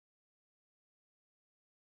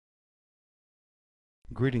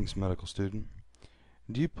Greetings, medical student.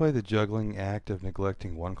 Do you play the juggling act of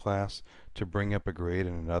neglecting one class to bring up a grade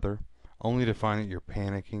in another, only to find that you're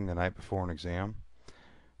panicking the night before an exam?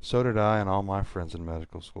 So did I and all my friends in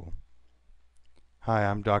medical school. Hi,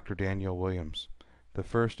 I'm Dr. Daniel Williams, the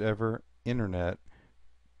first ever internet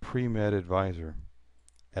pre-med advisor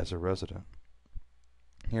as a resident.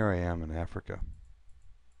 Here I am in Africa.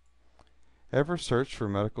 Ever searched for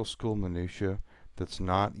medical school minutia that's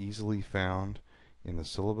not easily found in the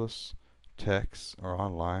syllabus, texts, or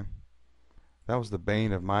online? That was the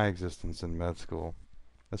bane of my existence in med school,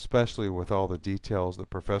 especially with all the details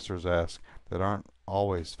that professors ask that aren't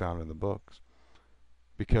always found in the books.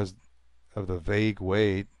 Because of the vague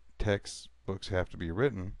way textbooks have to be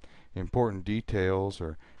written, important details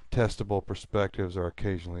or testable perspectives are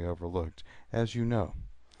occasionally overlooked, as you know.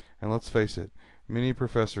 And let's face it, many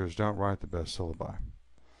professors don't write the best syllabi.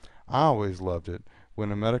 I always loved it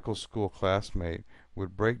when a medical school classmate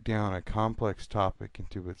would break down a complex topic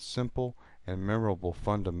into its simple and memorable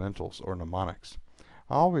fundamentals or mnemonics.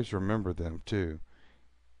 I always remember them too,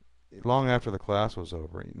 long after the class was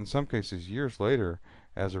over. In some cases, years later,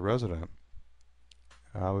 as a resident,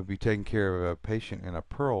 I would be taking care of a patient and a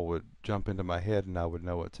pearl would jump into my head and I would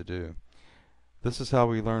know what to do. This is how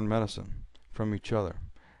we learn medicine, from each other.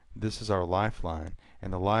 This is our lifeline,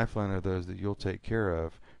 and the lifeline are those that you'll take care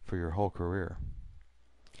of for your whole career.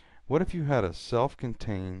 What if you had a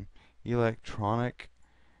self-contained electronic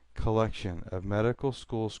collection of medical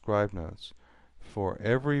school scribe notes for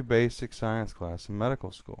every basic science class in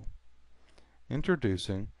medical school?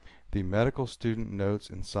 Introducing the Medical Student Notes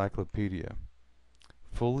Encyclopedia,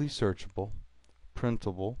 fully searchable,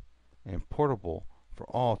 printable, and portable for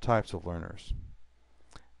all types of learners.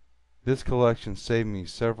 This collection saved me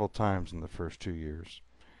several times in the first 2 years.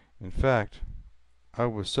 In fact, I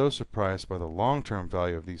was so surprised by the long-term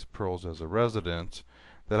value of these pearls as a resident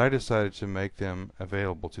that I decided to make them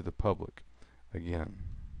available to the public again.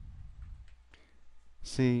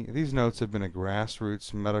 See, these notes have been a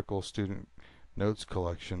grassroots medical student notes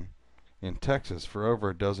collection in Texas for over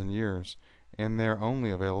a dozen years, and they're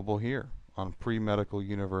only available here on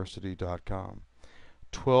premedicaluniversity.com.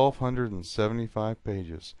 1,275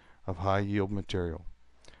 pages of high-yield material.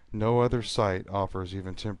 No other site offers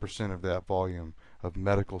even 10% of that volume of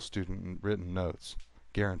medical student written notes,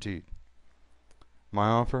 guaranteed. My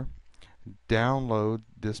offer? Download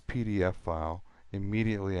this PDF file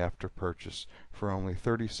immediately after purchase for only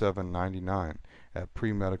 $37.99 at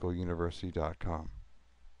premedicaluniversity.com.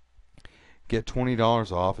 Get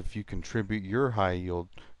 $20 off if you contribute your high-yield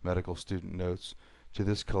medical student notes to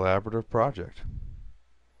this collaborative project.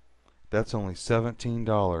 That's only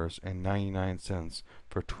 $17.99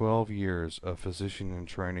 for 12 years of physician in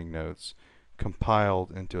training notes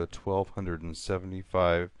compiled into a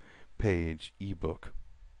 1,275-page ebook.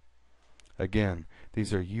 Again,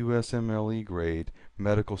 these are USMLE grade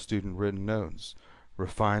medical student written notes,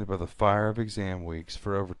 refined by the fire of exam weeks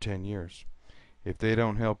for over 10 years. If they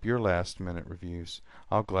don't help your last-minute reviews,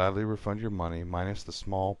 I'll gladly refund your money minus the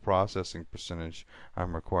small processing percentage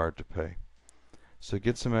I'm required to pay. So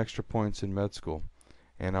get some extra points in med school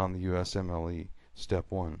and on the USMLE Step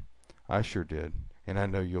 1. I sure did, and I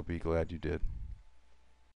know you'll be glad you did.